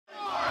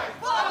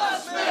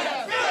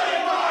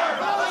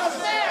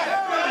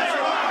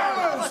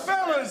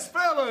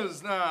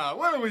fellas, now,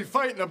 what are we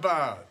fighting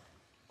about?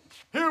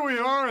 Here we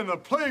are in the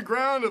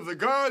playground of the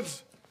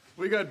gods.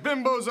 We got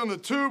bimbos on the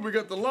tube, we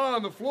got the law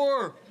on the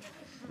floor,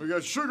 we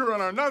got sugar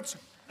on our nuts,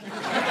 and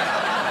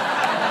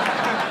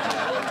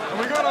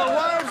we got our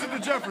wives at the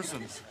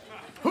Jeffersons.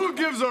 Who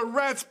gives a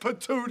rat's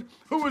patoot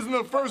who was in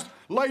the first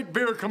light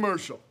beer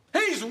commercial?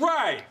 He's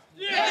right!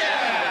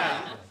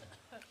 Yeah!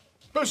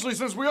 Especially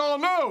since we all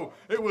know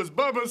it was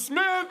Bubba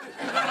Smith.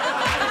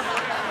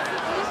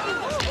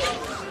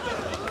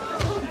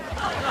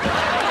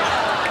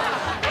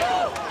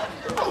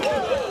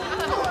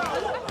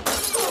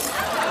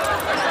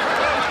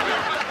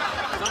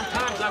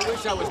 Sometimes I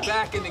wish I was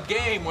back in the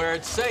game where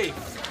it's safe.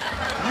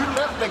 You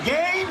left the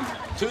game?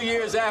 2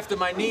 years after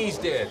my knees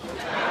did.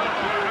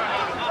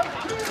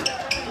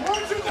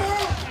 What's in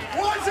there?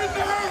 What's in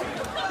there?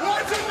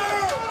 What's in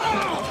there?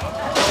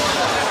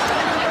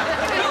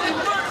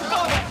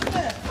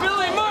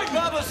 Billy Murray,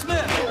 Bubba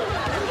Smith!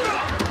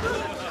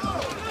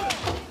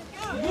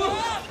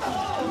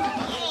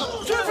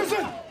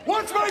 Jefferson,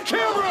 what's my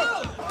camera?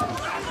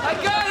 I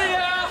got it,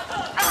 Al!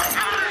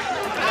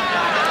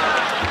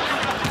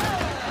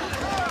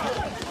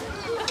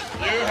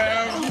 You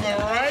have the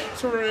right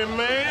to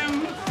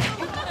remain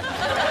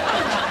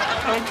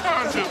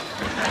unconscious.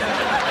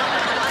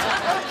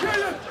 I'll kill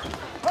you!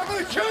 I'm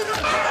gonna kill you!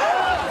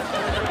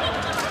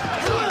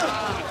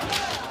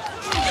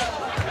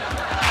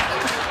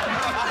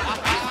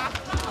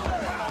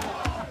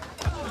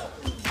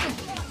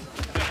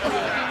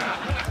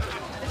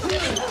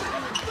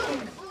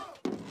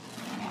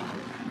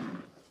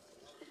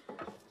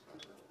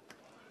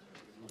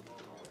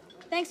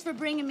 Thanks for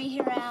bringing me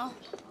here, Al.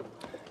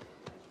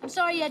 I'm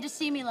sorry you had to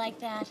see me like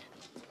that.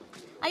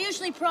 I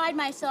usually pride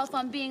myself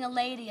on being a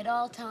lady at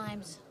all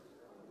times.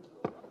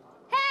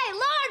 Hey,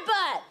 Lord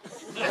Butt!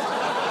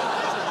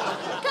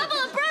 Couple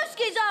of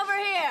brewskis over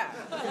here!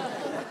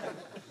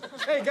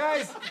 Hey,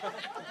 guys,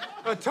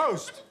 a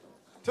toast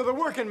to the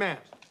working man,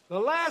 the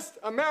last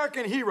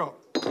American hero.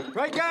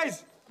 Right,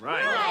 guys?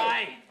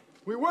 Right.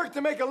 We work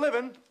to make a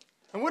living,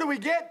 and what do we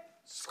get?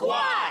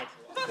 Squat!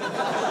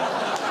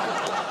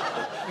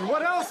 And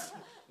what else?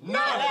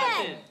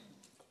 Nothing!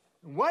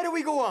 And why do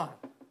we go on?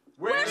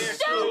 We're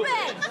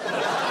stupid!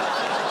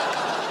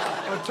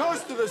 A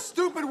toast to the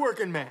stupid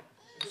working man.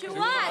 To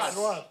us!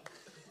 What?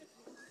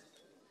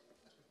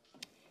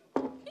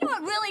 You know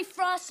what really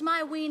frosts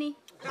my weenie?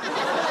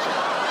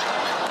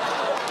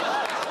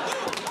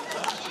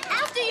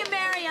 After you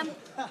marry them,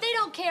 they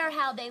don't care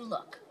how they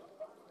look.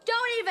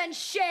 Don't even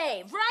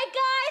shave, right,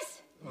 guys?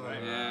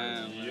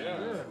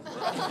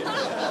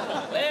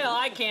 Well,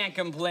 I can't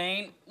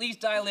complain. At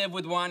least I live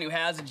with one who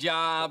has a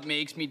job,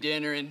 makes me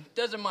dinner, and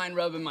doesn't mind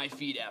rubbing my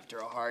feet after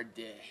a hard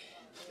day.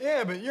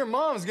 Yeah, but your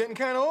mom's getting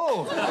kind of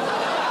old.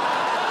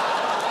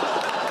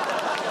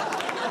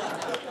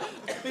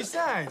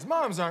 Besides,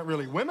 moms aren't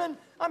really women.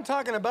 I'm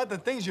talking about the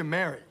things you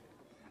marry.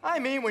 I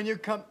mean when you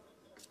come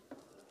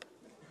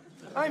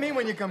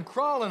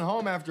crawling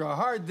home after a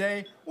hard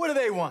day, what do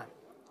they want?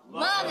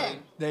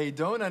 Loving. They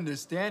don't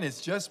understand it's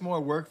just more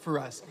work for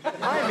us.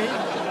 I mean,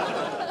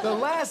 the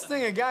last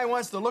thing a guy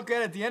wants to look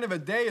at the end of a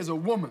day is a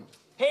woman.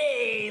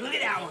 Hey, look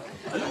at that one.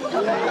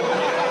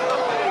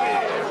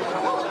 Hey,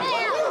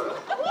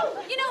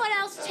 Al, you know what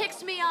else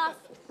ticks me off?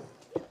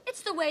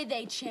 It's the way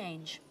they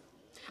change.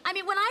 I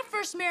mean, when I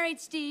first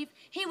married Steve,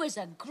 he was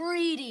a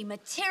greedy,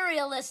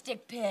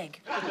 materialistic pig.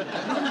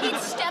 He'd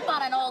step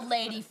on an old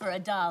lady for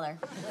 $1.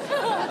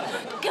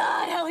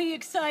 God, how he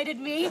excited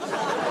me.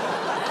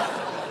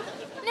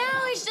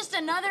 Now he's just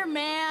another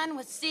man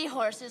with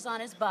seahorses on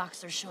his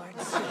boxer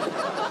shorts.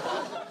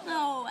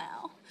 Oh,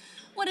 Al.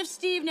 What if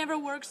Steve never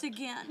works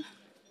again?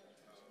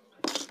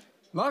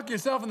 Lock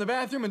yourself in the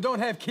bathroom and don't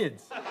have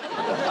kids.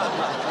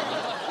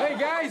 Hey,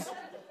 guys,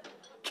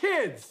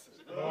 kids.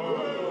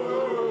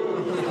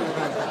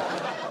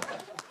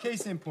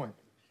 Case in point.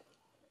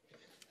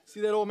 See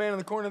that old man in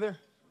the corner there?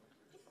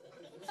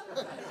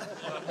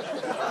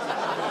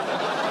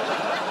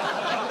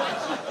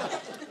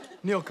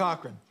 Neil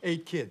Cochran,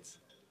 8 kids.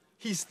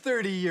 He's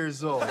 30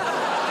 years old.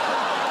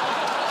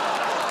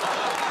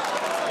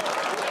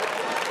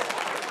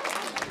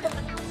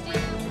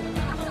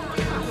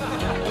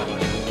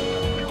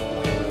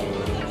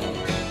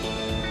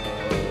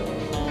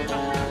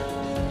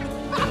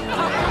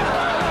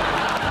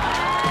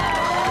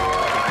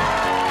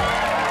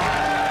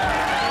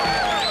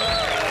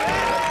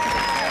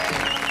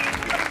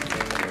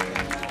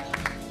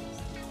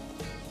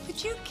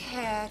 Would you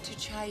care to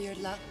try your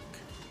luck,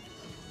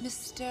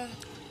 Mr.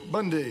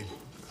 Bundy.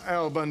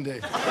 Al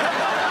Bundy. I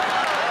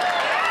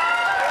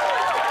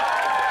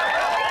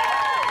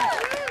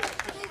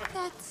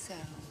thought so.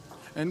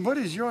 And what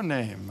is your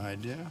name, my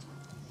dear?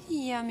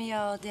 Yummy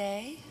all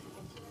day.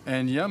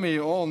 And yummy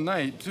all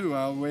night, too,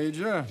 I'll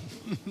wager.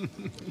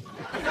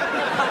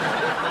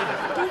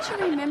 Don't you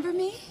remember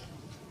me?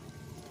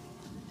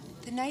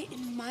 The night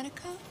in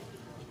Monaco?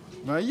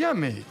 Why,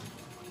 yummy.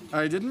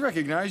 I didn't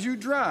recognize you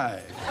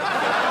drive.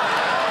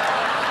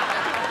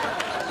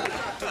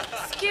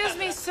 Excuse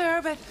me,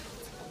 sir, but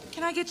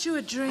can I get you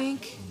a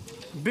drink?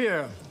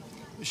 Beer.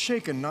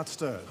 Shaken, not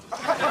stirred.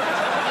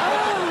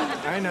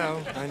 I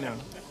know.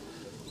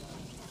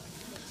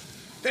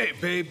 Hey,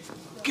 babe,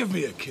 give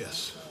me a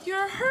kiss.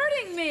 You're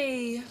hurting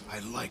me. I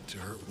like to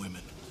hurt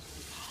women.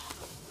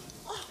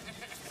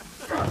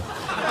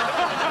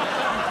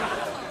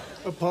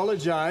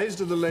 Apologize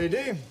to the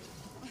lady.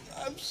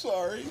 I'm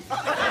sorry.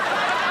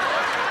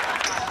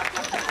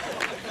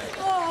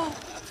 Oh,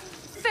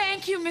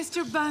 thank you,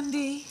 Mr.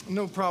 Bundy.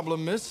 No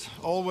problem, miss.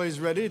 Always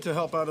ready to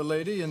help out a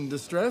lady in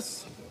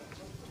distress.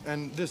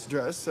 And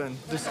distress, and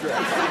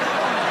distress.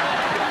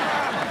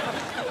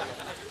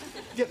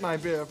 Get my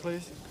beer,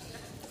 please.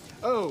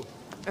 Oh,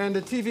 and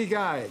a TV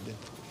guide.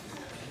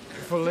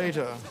 For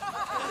later.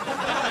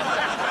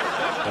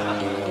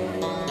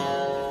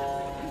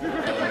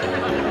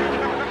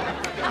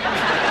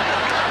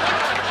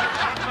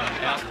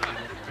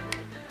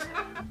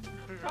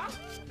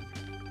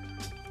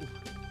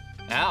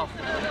 Al.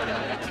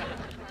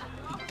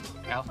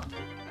 Al.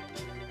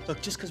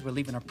 Look, just because we're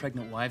leaving our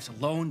pregnant wives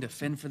alone to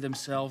fend for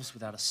themselves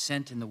without a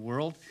cent in the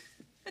world,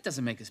 that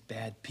doesn't make us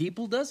bad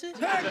people, does it?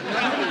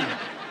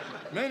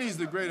 Many's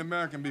the great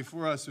American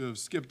before us who have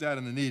skipped out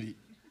on the needy.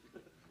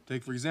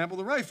 Take, for example,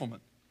 the rifleman.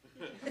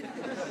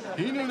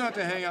 He knew not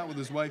to hang out with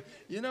his wife.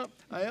 You know,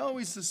 I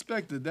always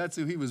suspected that's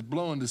who he was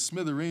blowing to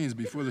smithereens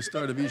before the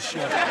start of each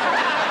shot.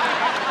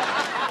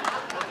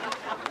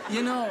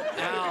 You know,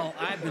 Al,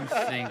 I've been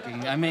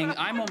thinking. I mean,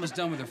 I'm almost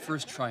done with the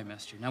first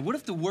trimester. Now, what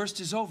if the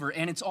worst is over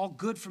and it's all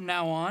good from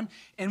now on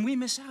and we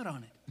miss out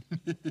on it?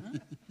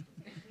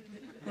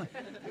 Huh?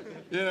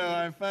 You know,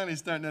 I'm finally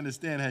starting to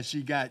understand how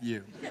she got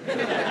you.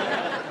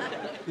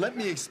 Let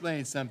me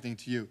explain something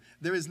to you.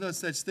 There is no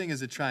such thing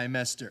as a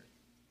trimester.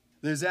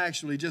 There's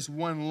actually just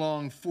one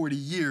long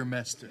 40-year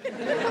mester.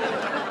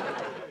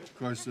 Of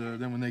course,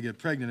 then when they get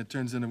pregnant, it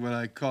turns into what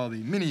I call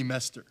the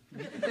mini-mester.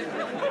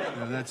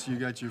 That's, you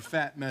got your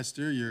fat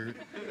mester, you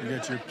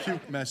got your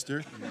puke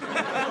mester.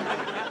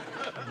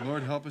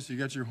 Lord help us, you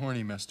got your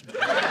horny mester.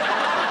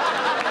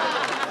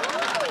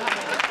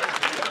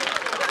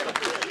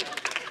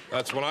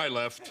 That's when I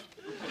left.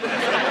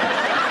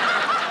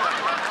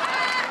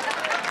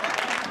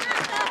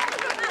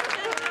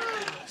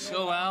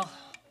 So, Al,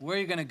 where are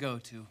you gonna go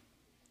to?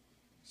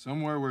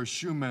 Somewhere where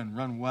shoemen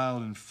run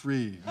wild and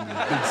free under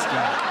a big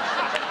sky.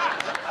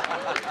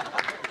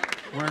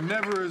 Where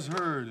never is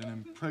heard an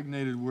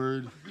impregnated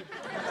word,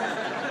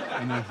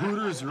 and the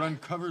hooters are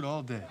uncovered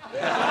all day.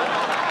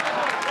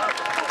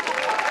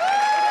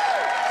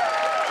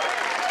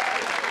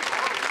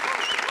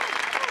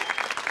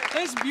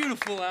 That's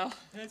beautiful, Al.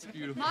 That's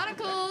beautiful.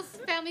 Monocles,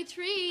 family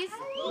trees,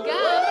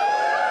 gum.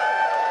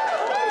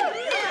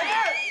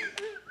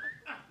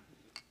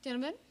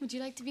 Gentlemen, would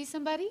you like to be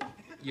somebody?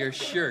 Your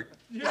shirt.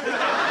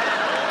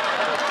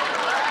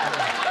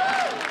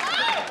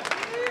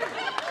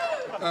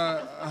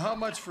 How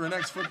much for an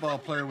ex-football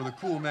player with a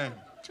cool name?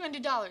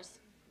 $200.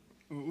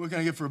 What can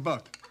I get for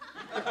 $1?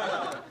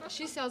 A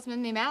shoe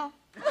salesman named Al.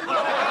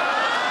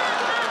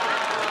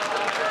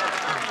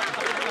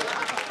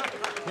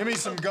 Give me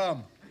some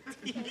gum.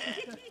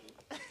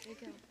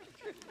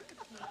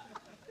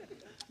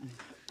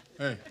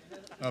 Hey,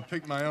 I'll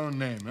pick my own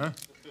name, huh?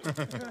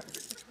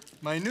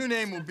 My new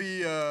name will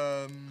be,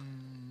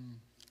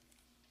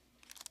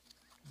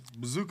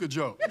 Bazooka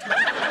Joe.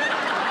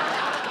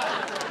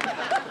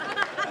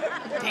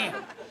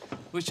 Damn.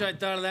 Wish I'd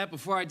thought of that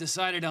before I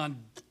decided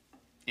on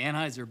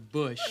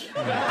Anheuser-Busch.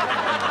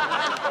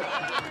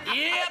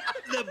 Yep,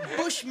 the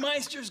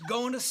Bushmeister's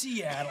going to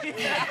Seattle.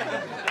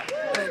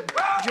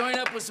 Join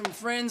up with some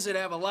friends that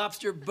have a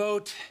lobster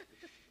boat,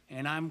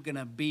 and I'm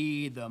gonna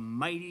be the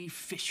mighty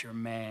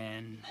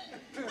fisherman.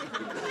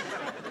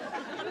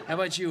 How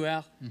about you,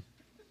 Al?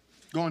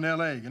 Going to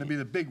L.A., gonna be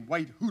the big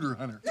white hooter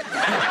hunter. God,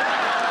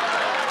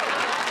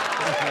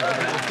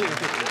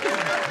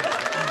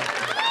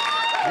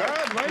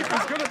 life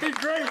is gonna be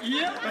great.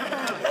 Yep.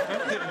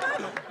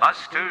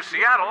 Us to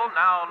Seattle,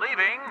 now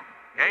leaving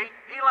Gate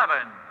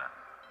 11.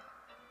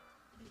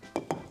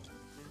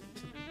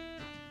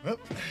 Well,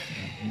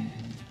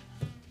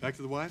 back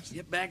to the wives?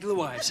 Yep, back to the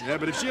wives. Yeah,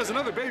 but if she has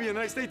another baby in the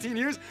next 18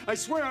 years, I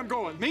swear I'm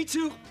going. Me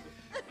too.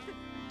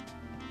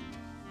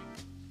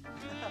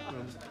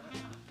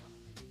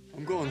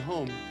 I'm going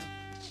home.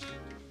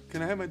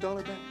 Can I have my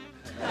 $1 back?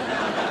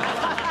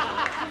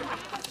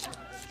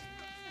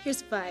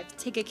 Here's 5.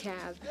 Take a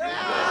cab.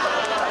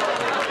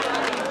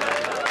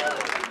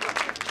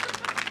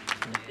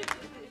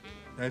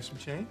 I have some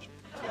change?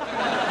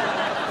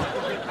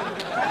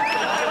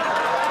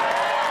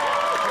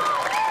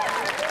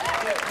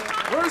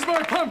 Where's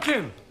my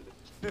pumpkin?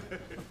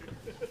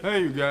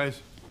 Hey, you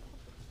guys.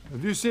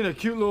 Have you seen a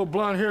cute little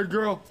blonde-haired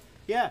girl?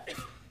 Yeah.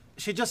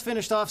 She just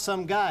finished off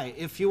some guy.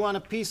 If you want a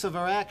piece of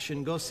her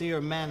action, go see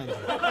her manager.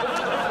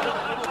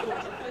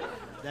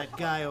 That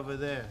guy over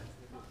there.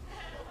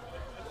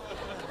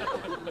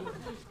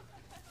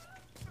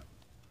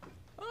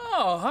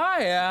 Oh,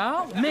 hi,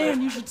 Al.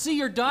 Man, you should see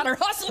your daughter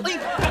hustling.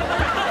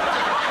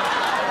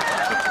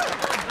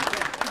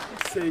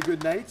 Say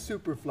goodnight,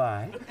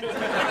 Superfly.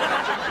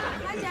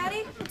 Hi,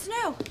 Daddy. What's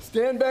new?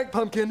 Stand back,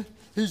 Pumpkin.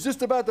 He's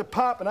just about to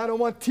pop, and I don't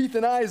want teeth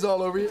and eyes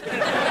all over you.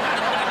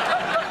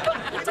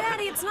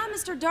 Daddy, it's not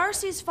Mr.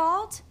 Darcy's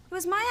fault. It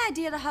was my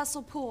idea to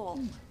hustle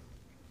pool.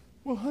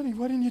 Well, honey,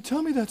 why didn't you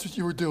tell me that's what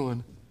you were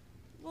doing?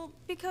 Well,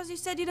 because you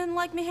said you didn't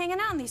like me hanging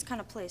out in these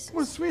kind of places.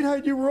 Well,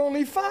 sweetheart, you were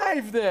only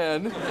 5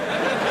 then.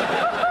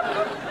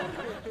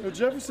 Well,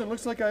 Jefferson,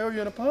 looks like I owe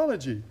you an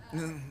apology.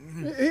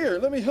 Here,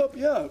 let me help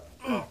you out.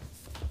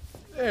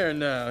 There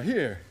now,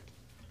 here.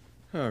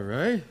 All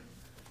right.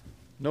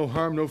 No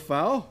harm, no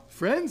foul.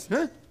 Friends,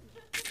 huh?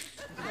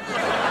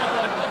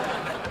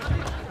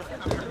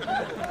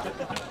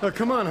 Oh,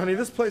 come on, honey.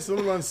 This place is a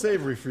little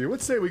unsavory for you.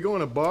 What say we go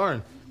in a bar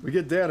and we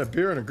get Dad a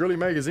beer and a girly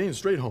magazine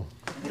straight home?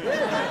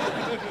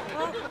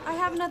 Well, I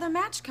have another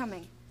match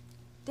coming.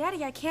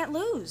 Daddy, I can't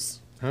lose.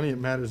 Honey, it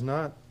matters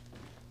not.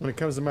 When it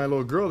comes to my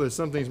little girl, there's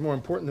some things more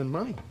important than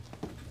money.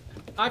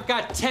 I've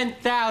got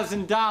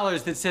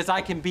 $10,000 that says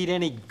I can beat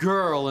any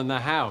girl in the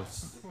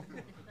house.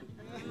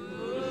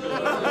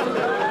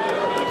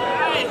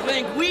 I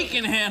think we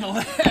can handle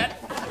that.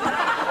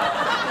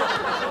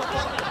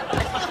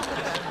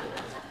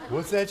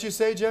 What's that you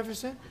say,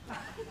 Jefferson?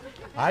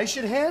 I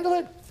should handle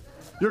it?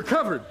 You're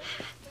covered.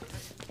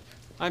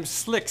 I'm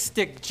Slick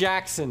Stick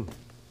Jackson.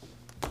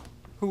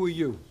 Who are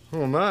you?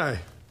 Oh, my.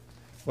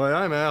 Why,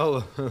 I'm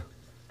Al.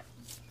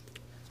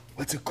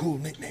 What's a cool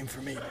nickname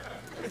for me?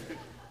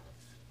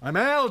 I'm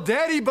Al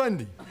Daddy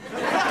Bundy.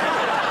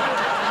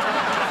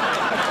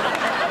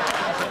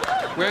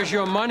 Where's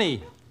your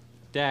money,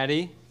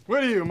 Daddy?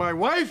 What are you, my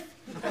wife?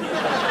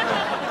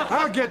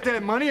 I'll get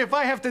that money if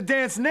I have to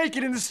dance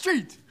naked in the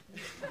street.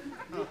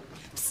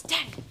 Psst,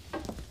 Daddy.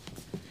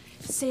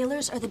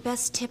 Sailors are the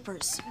best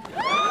tippers.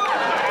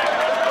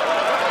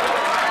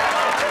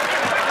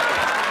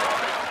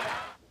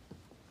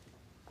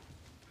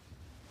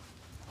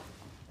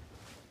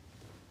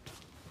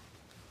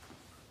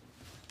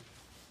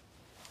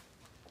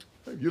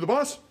 You the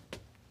boss?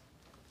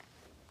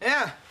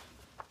 Yeah.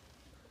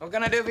 What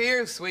can I do for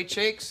you, sweet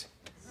cheeks?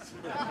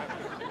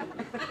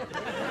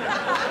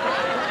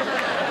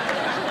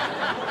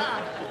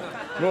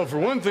 Well, for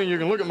one thing, you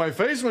can look at my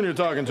face when you're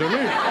talking to me.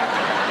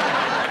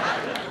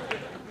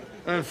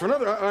 And for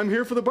another, I'm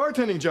here for the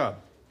bartending job.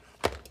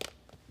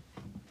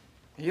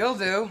 You'll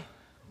do.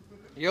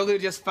 You'll do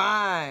just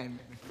fine.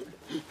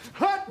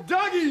 Hot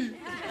doggy!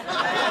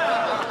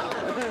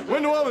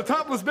 When do all the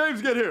topless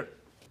babes get here?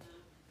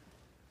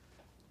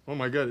 Oh,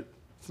 my God.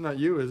 It's not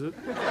you, is it?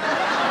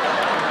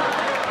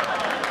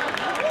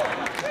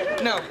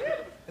 No,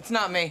 it's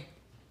not me.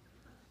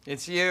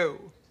 It's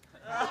you.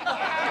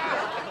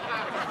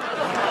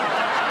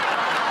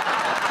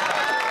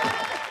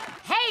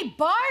 Hey,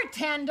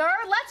 bartender,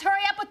 let's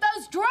hurry up with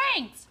those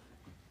drinks.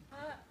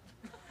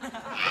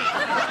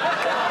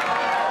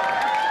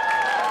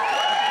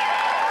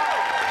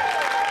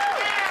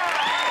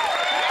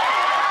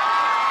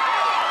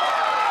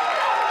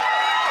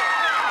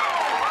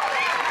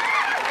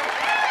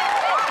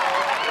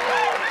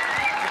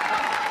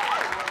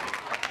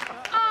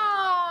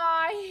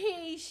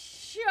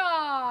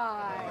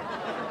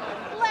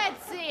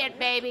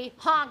 Baby,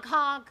 honk,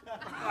 honk.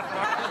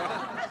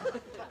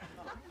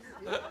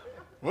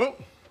 Well,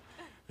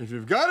 if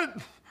you've got it,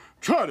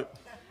 trot it.